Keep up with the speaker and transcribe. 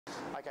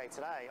Okay,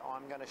 today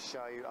I'm going to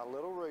show you a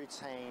little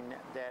routine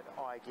that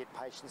I get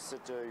patients to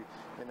do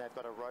when they've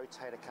got a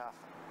rotator cuff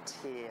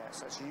tear.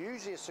 So it's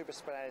usually a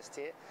supraspinatus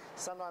tear.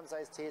 Sometimes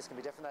those tears can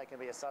be different. They can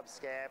be a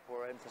subscap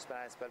or an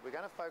infraspinatus, but we're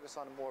going to focus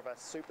on more of a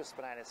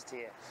supraspinatus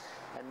tear.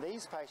 And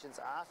these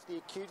patients, after the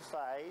acute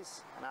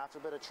phase and after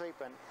a bit of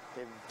treatment,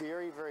 they're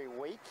very, very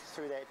weak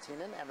through that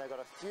tendon, and they've got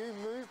a few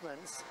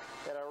movements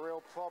that are a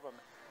real problem.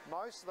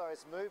 Most of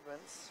those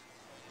movements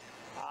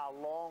are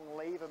long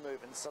lever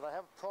movements, so they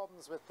have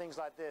problems with things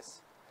like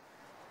this.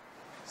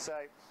 So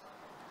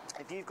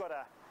if you've got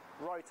a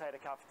rotator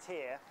cuff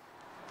tear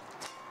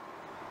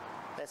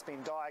that's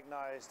been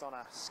diagnosed on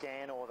a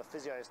scan, or the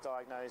physio's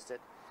diagnosed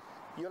it,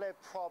 you'll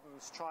have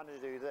problems trying to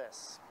do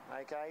this.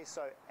 Okay,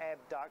 so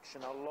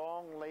abduction, a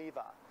long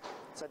lever.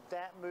 So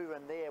that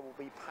movement there will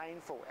be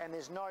painful, and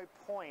there's no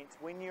point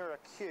when you're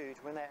acute,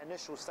 when that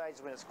initial stage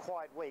when it's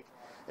quite weak,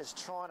 is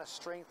trying to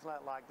strengthen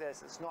it like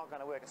this. It's not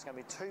going to work. It's going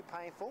to be too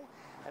painful,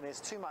 and there's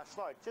too much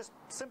load. Just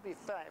simply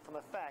from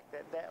the fact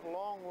that that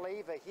long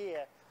lever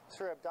here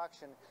through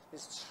abduction,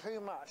 there's too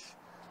much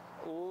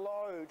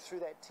load through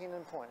that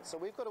tendon point. So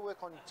we've got to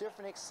work on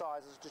different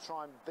exercises to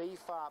try and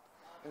beef up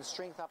and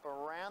strengthen up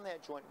around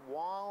that joint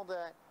while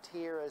the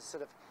tear is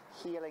sort of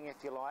healing,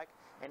 if you like,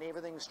 and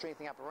everything's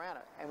strengthening up around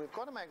it. And we've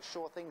got to make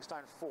sure things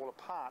don't fall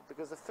apart,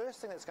 because the first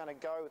thing that's going to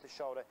go with the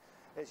shoulder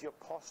is your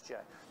posture.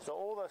 So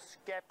all the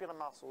scapular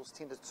muscles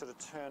tend to sort of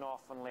turn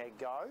off and let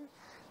go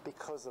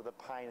because of the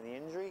pain and the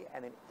injury,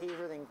 and then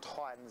everything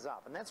tightens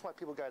up. And that's why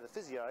people go to the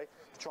physio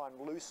to try and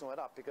loosen it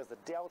up, because the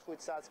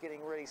deltoid starts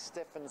getting really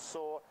stiff and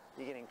sore,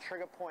 you're getting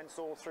trigger points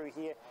all through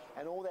here,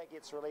 and all that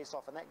gets released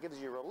off, and that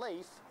gives you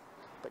relief.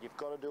 But you've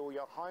got to do all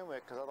your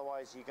homework, because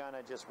otherwise you're going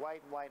to just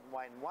wait and wait and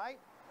wait and wait,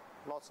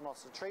 lots and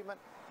lots of treatment,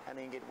 and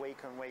then get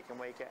weaker and weaker and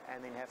weaker,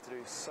 and then have to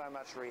do so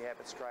much rehab,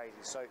 it's crazy.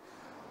 So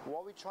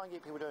what we try and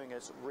get people doing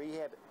is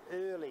rehab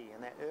early,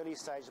 in that early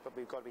stage, but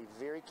we've got to be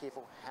very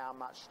careful how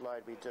much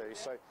load we do.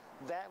 So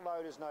that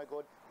load is no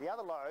good. The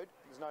other load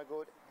is no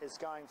good, is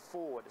going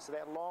forward. So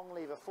that long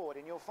lever forward,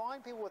 and you'll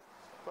find people with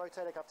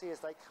rotator cuff tears,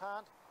 they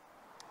can't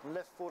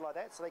lift forward like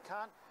that, so they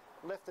can't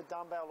lift a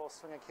dumbbell or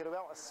swing a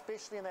kettlebell,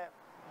 especially in that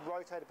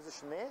rotator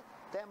position there.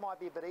 That might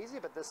be a bit easier,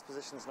 but this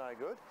position's no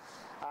good.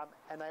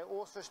 And they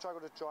also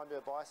struggle to try and do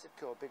a bicep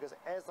curl, because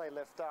as they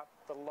lift up,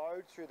 the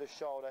load through the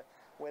shoulder,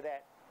 where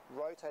that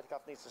rotator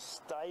cuff needs to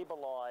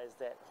stabilize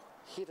that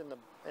head in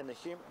the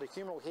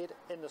humeral head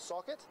in the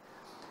socket,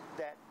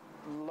 that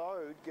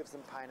load gives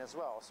them pain as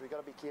well. So we've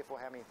got to be careful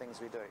how many things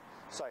we do.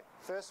 So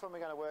first one we're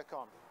going to work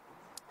on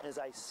is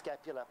a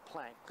scapular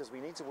plank, because we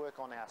need to work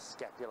on our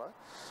scapula.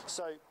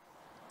 So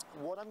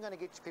what I'm going to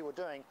get people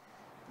doing,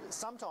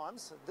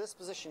 sometimes this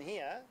position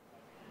here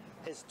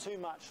is too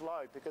much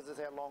load because it's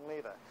that long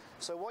lever.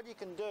 So what you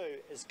can do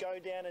is go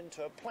down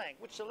into a plank,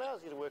 which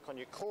allows you to work on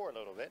your core a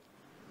little bit,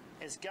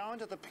 is go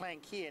into the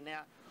plank here.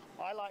 Now,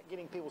 I like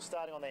getting people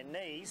starting on their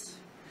knees,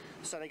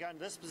 so they go into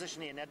this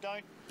position here. Now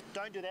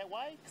don't do that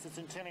way, because it's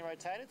internally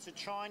rotated, so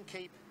try and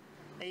keep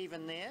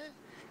even there,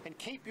 and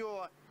keep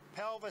your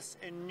pelvis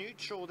in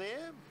neutral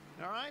there,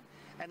 all right?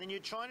 And then you're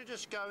trying to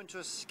just go into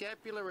a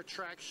scapular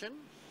retraction.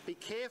 Be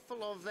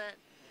careful of that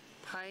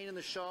pain in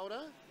the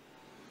shoulder,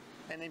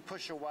 and then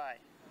push away.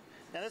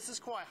 Now this is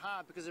quite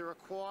hard, because it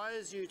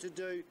requires you to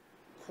do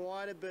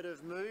quite a bit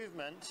of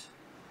movement,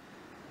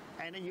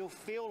 and you'll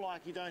feel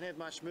like you don't have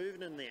much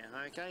movement in there.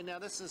 Okay, now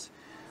this is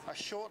a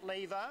short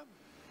lever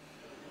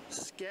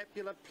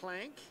scapular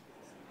plank,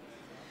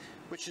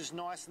 which is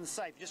nice and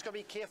safe. You just got to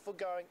be careful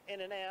going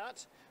in and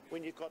out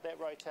when you've got that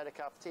rotator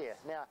cuff tear.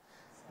 Now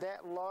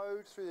that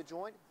load through the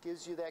joint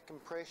gives you that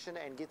compression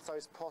and gets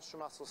those postural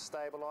muscles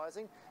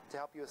stabilizing to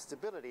help you with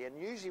stability. And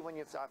usually when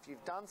after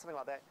you've done something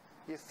like that,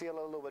 you feel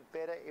a little bit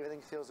better,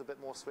 everything feels a bit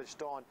more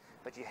switched on,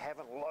 but you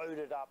haven't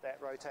loaded up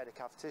that rotator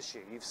cuff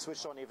tissue. You've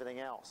switched on everything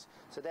else.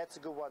 So that's a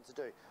good one to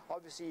do.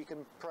 Obviously you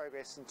can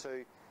progress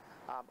into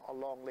a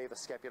long lever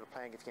scapular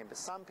plank if you can, but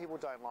some people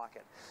don't like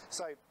it.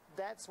 So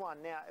that's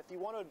one. Now if you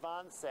want to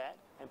advance that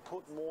and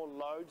put more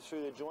load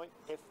through the joint,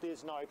 if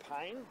there's no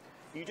pain,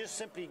 you just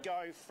simply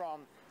go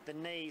from the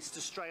knees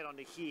to straight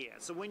onto here.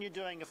 So when you're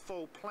doing a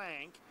full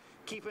plank,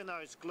 keeping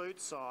those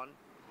glutes on,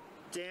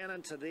 down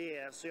into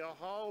there, so your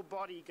whole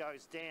body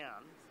goes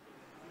down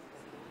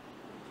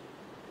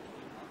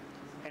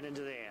and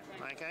into there.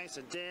 Okay,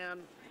 so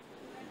down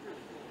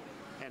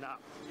and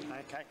up.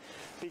 Okay,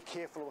 be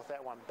careful with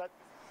that one, but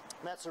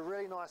that's a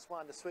really nice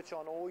one to switch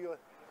on all your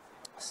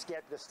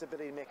scapular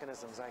stability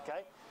mechanisms.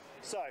 Okay,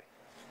 so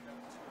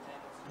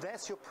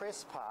that's your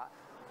press part.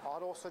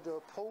 I'd also do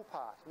a pull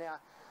part. Now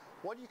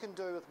what you can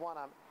do with one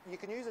arm, you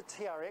can use a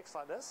TRX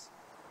like this.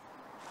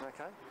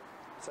 Okay,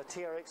 so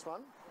TRX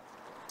one.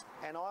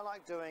 And I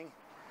like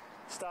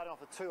starting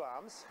off with two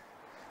arms.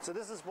 So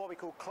this is what we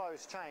call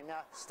closed chain.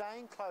 Now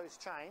staying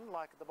closed chain,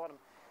 like at the bottom,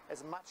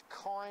 is much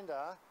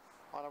kinder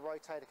on a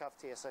rotator cuff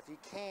tear. So if you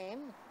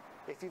can,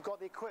 if you've got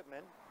the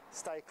equipment,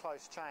 stay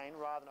closed chain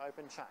rather than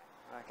open chain.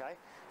 Okay,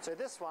 so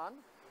this one,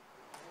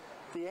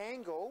 the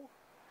angle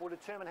will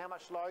determine how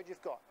much load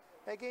you've got.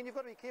 Again, you've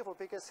got to be careful,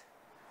 because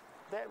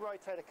that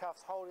rotator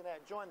cuff's holding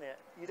that joint there.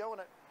 You don't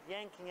want it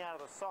yanking out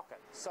of the socket.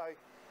 So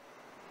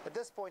at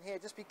this point here,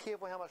 just be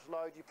careful how much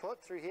load you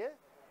put through here.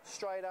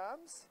 Straight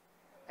arms.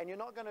 And you're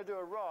not going to do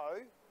a row,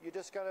 you're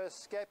just going to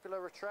scapula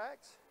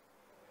retract.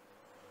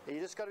 You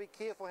just got to be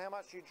careful how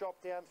much you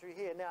drop down through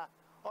here. Now,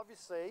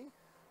 obviously,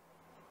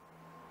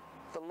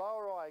 the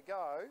lower I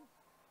go,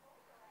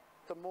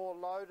 the more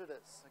load it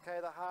is, okay,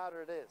 the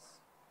harder it is.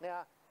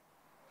 Now,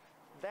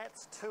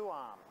 that's two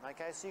arm,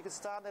 okay, so you can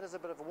start that as a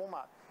bit of a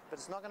warm-up, but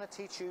it's not going to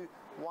teach you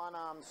one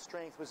arm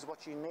strength, which is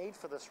what you need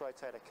for this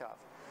rotator cuff.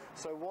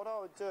 So what I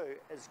would do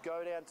is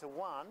go down to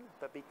one,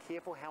 but be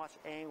careful how much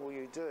angle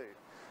you do.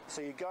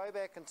 So you go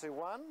back into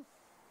one,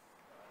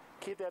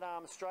 keep that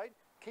arm straight,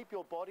 keep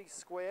your body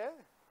square,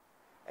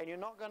 and you're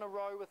not going to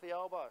row with the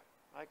elbow,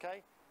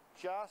 okay?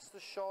 Just the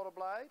shoulder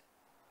blade.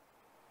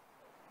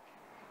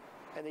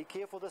 And be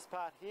careful this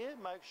part here,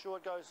 make sure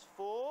it goes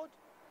forward.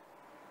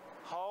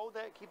 Hold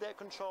that, keep that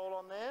control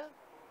on there,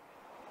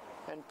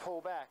 and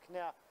pull back.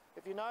 Now,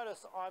 if you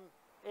notice, I'm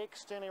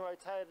externally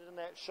rotated in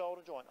that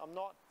shoulder joint. I'm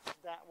not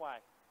that way,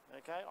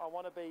 okay? I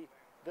want to be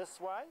this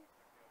way.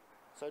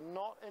 So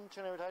not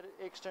internally rotated,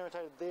 externally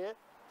rotated there,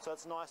 so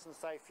it's nice and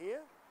safe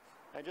here.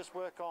 And just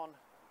work on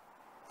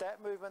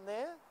that movement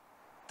there.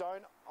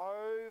 Don't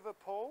over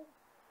pull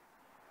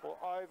or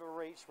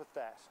overreach with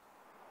that.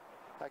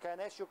 Okay, and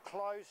that's your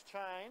closed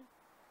chain,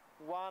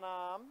 one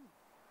arm,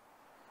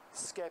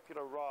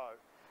 scapular row.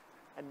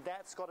 And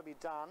that's got to be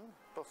done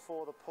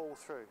before the pull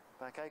through,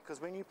 okay?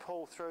 Because when you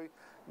pull through,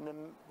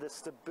 the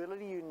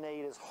stability you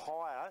need is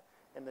higher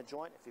in the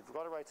joint. If you've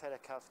got a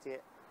rotator cuff there,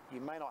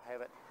 you may not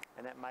have it,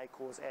 and that may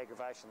cause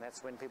aggravation.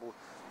 That's when people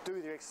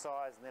do their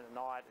exercise and then at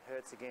night it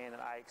hurts again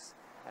and aches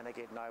and they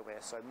get nowhere.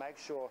 So make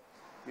sure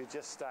you're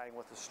just staying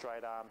with the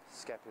straight arm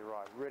scapular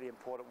row. Really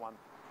important one.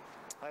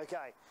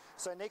 Okay,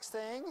 so next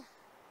thing,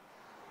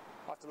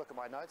 I have to look at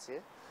my notes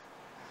here,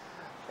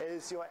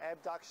 is your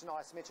abduction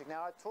isometric.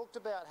 Now I talked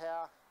about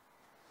how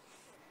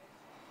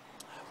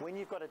when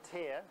you've got a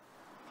tear,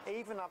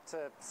 even up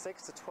to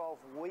 6 to 12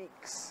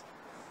 weeks,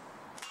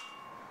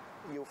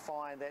 you'll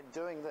find that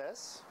doing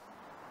this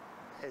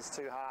is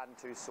too hard and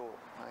too sore,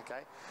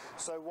 okay?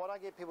 So what I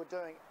get people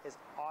doing is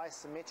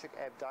isometric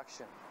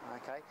abduction,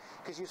 okay?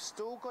 Because you've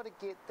still got to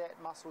get that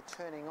muscle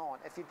turning on.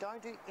 If you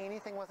don't do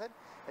anything with it,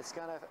 it's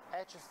going to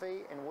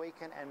atrophy and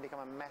weaken and become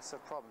a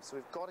massive problem. So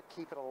we've got to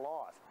keep it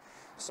alive.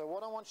 So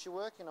what I want you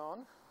working on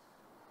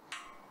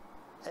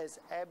is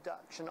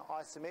abduction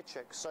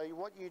isometric. So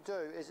what you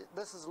do is,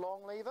 this is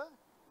long lever,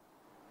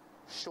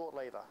 short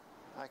lever,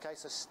 okay?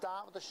 So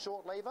start with the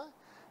short lever,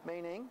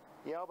 meaning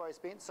the elbow is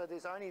bent, so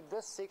there's only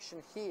this section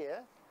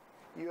here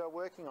you are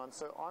working on.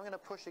 So I'm going to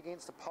push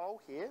against the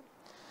pole here,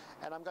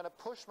 and I'm going to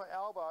push my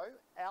elbow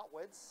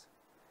outwards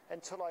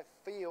until I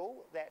feel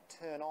that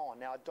turn on.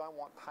 Now I don't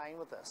want pain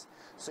with this,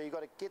 so you've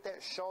got to get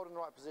that shoulder in the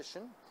right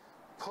position,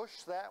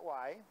 push that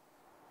way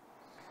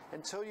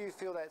until you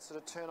feel that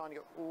sort of turn on.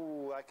 You go,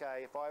 ooh,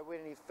 okay, if I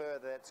went any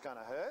further that's going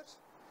to hurt.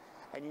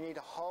 And you need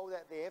to hold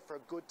that there for a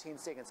good 10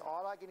 seconds.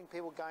 I like getting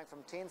people going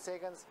from 10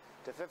 seconds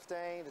to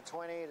 15 to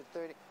 20 to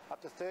 30,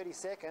 up to 30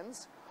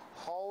 seconds,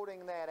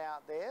 holding that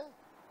out there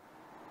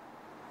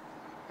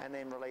and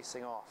then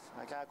releasing off.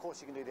 Okay, of course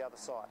you can do the other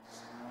side.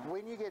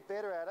 When you get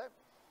better at it,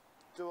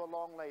 do a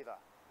long lever.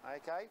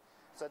 Okay,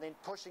 so then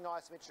pushing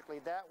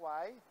isometrically that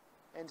way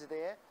into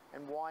there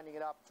and winding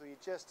it up until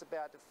you're just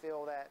about to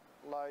feel that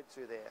load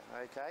through there.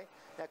 Okay,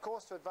 now of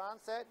course to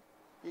advance that,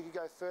 you can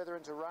go further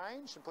into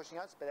range and pushing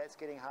out, but that's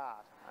getting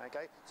hard,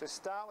 okay? So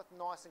start with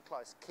nice and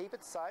close. Keep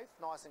it safe,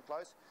 nice and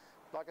close.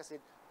 Like I said,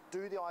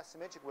 do the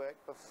isometric work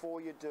before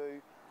you do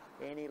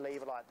any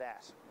lever like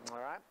that, all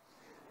right?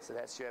 So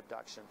that's your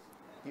abduction.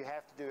 You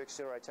have to do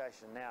external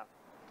rotation. Now,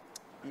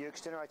 your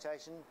external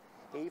rotation,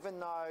 even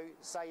though,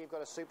 say you've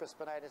got a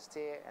supraspinatus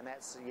tear, and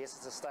that's, yes,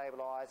 it's a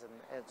stabilised, and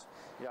it's,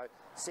 you know,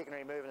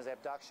 secondary movement is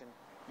abduction,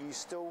 you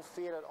still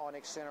feel it on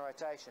external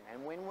rotation.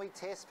 And when we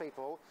test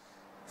people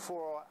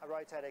for a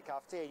rotator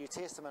cuff tear, you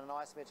test them in an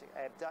isometric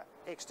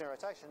external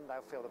rotation,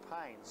 they'll feel the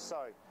pain.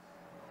 So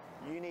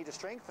you need to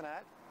strengthen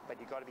it, but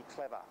you've got to be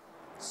clever.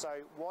 So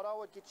what I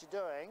would get you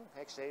doing,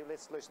 actually,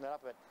 let's loosen that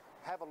up a bit,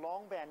 have a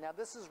long band. Now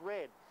this is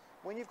red.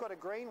 When you've got a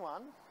green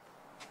one,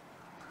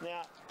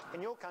 now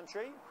in your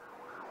country,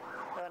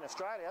 in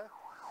Australia,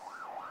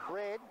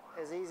 red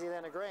is easier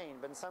than a green,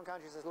 but in some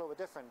countries it's a little bit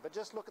different. But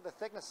just look at the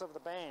thickness of the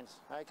band,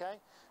 okay?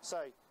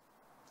 So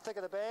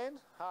thicker the band,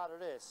 harder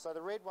it is. So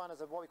the red one is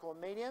what we call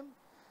medium,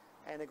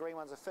 and the green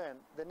ones are firm.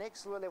 The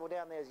next level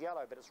down there is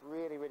yellow, but it's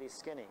really, really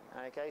skinny.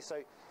 Okay,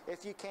 so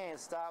if you can,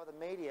 start with a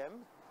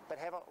medium, but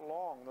have it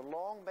long. The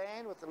long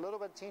band with a little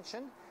bit of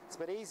tension, it's a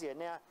bit easier.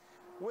 Now,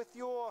 with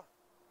your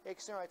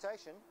external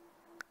rotation,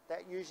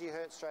 that usually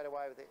hurts straight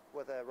away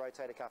with a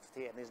rotator cuff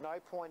tear. And there's no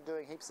point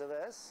doing heaps of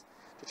this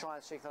to try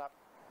and strengthen up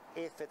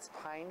if it's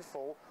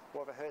painful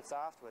or if it hurts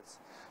afterwards.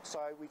 So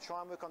we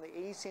try and work on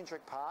the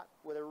eccentric part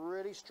with a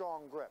really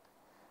strong grip.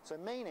 So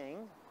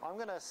meaning, I'm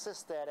going to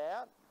assist that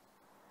out,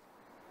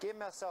 get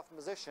myself in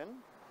position,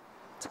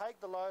 take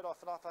the load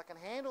off, and if I can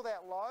handle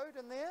that load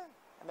in there,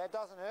 and that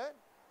doesn't hurt,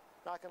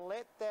 and I can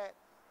let that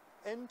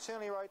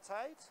internally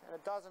rotate and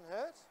it doesn't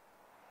hurt,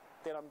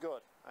 then I'm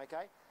good,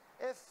 okay?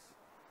 If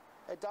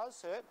it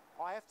does hurt,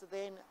 I have to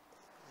then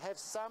have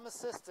some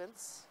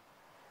assistance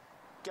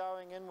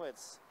going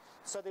inwards.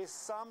 So there's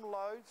some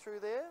load through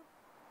there.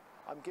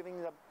 I'm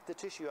giving the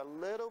tissue a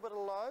little bit of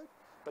load,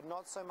 but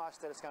not so much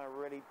that it's going to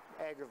really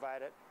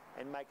aggravate it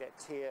and make that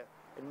tear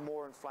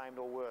more inflamed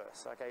or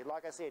worse. Okay,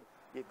 like I said,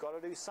 you've got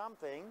to do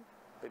something,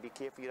 but be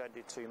careful you don't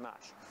do too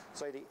much.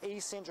 So the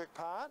eccentric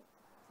part,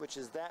 which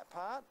is that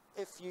part,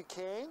 if you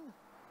can.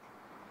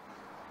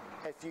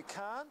 If you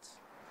can't,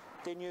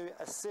 then you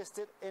assist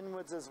it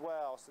inwards as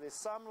well. So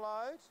there's some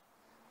load,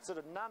 sort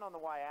of none on the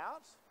way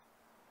out,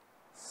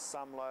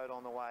 some load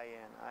on the way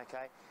in,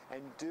 okay?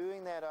 And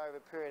doing that over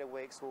a period of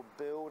weeks will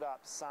build up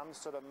some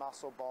sort of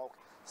muscle bulk,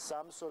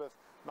 some sort of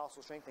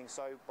muscle strengthening.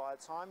 So by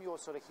the time you're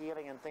sort of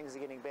healing and things are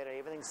getting better,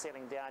 everything's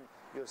settling down,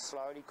 you're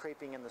slowly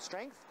creeping in the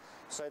strength.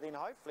 So then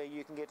hopefully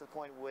you can get to the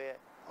point where,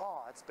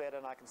 oh, it's better,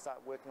 and I can start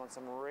working on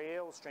some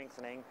real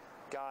strengthening,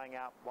 going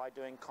up by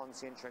doing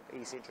concentric,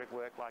 eccentric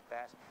work like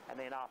that, and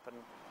then up and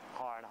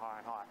higher and higher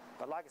and higher.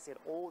 But like I said,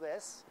 all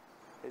this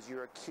is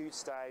your acute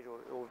stage,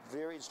 or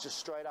it's just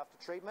straight after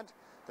treatment.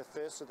 The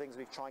first sort of things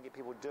we try and get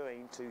people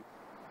doing to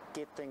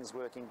get things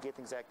working, get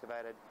things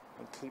activated,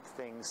 and keep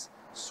things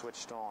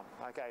switched on.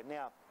 Okay,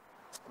 now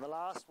the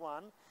last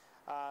one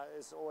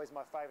is always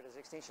my favourite, is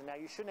extension. Now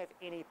you shouldn't have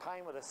any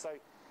pain with this, so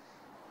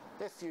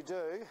if you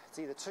do, it's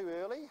either too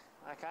early,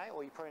 okay,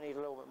 or you probably need a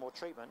little bit more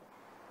treatment.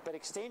 But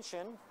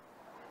extension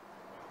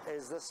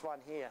is this one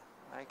here,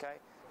 okay.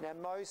 Now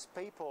most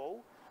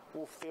people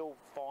will feel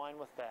fine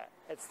with that.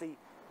 It's the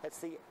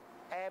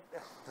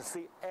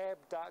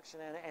abduction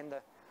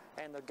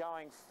and the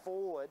going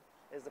forward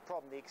is the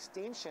problem. The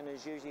extension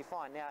is usually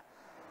fine. Now,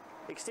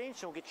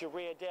 extension will get your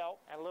rear delt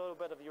and a little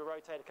bit of your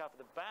rotator cuff at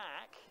the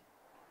back,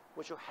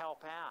 which will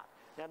help out.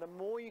 Now, the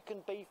more you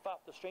can beef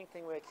up the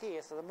strengthening work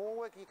here, so the more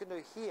work you can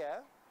do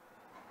here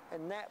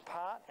in that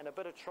part and a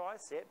bit of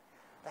tricep,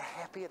 the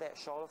happier that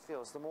shoulder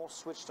feels, the more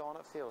switched on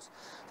it feels.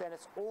 Then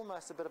it's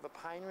almost a bit of a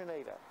pain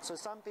reliever. So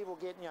some people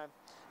get, you know,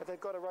 if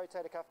they've got a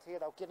rotator cuff here,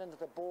 they'll get into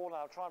the ball and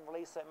they'll try and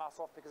release that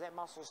muscle off because that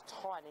muscle's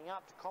tightening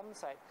up to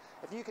compensate.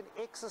 If you can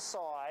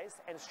exercise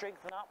and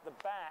strengthen up the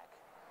back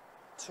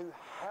to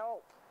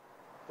help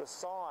the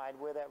side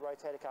where that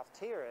rotator cuff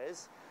tear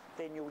is,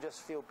 then you'll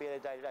just feel better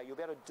day to day. You'll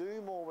be able to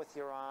do more with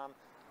your arm,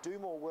 do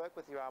more work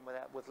with your arm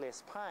with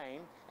less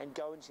pain, and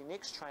go into your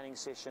next training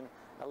session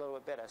a little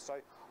bit better.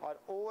 So I'd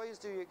always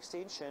do your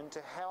extension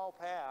to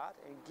help out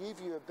and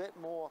give you a bit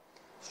more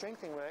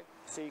strengthening work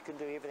so you can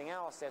do everything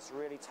else that's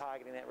really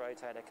targeting that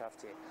rotator cuff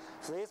tear.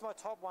 So there's my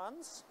top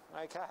ones,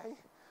 okay,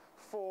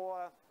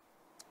 for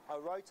a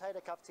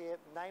rotator cuff tear,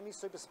 namely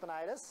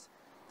supraspinatus,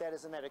 that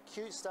is in that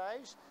acute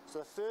stage. So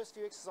the first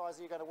few exercises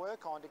you're going to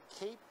work on to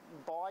keep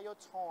by your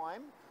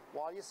time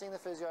while you're seeing the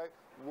physio,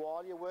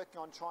 while you're working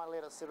on trying to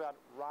let it sit out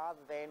rather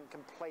than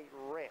complete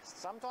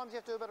rest. Sometimes you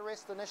have to do a bit of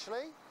rest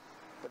initially,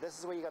 but this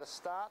is where you've got to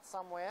start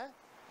somewhere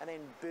and then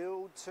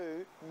build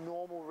to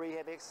normal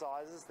rehab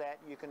exercises that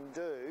you can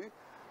do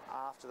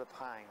after the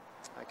pain.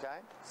 Okay?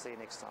 See you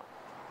next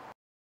time.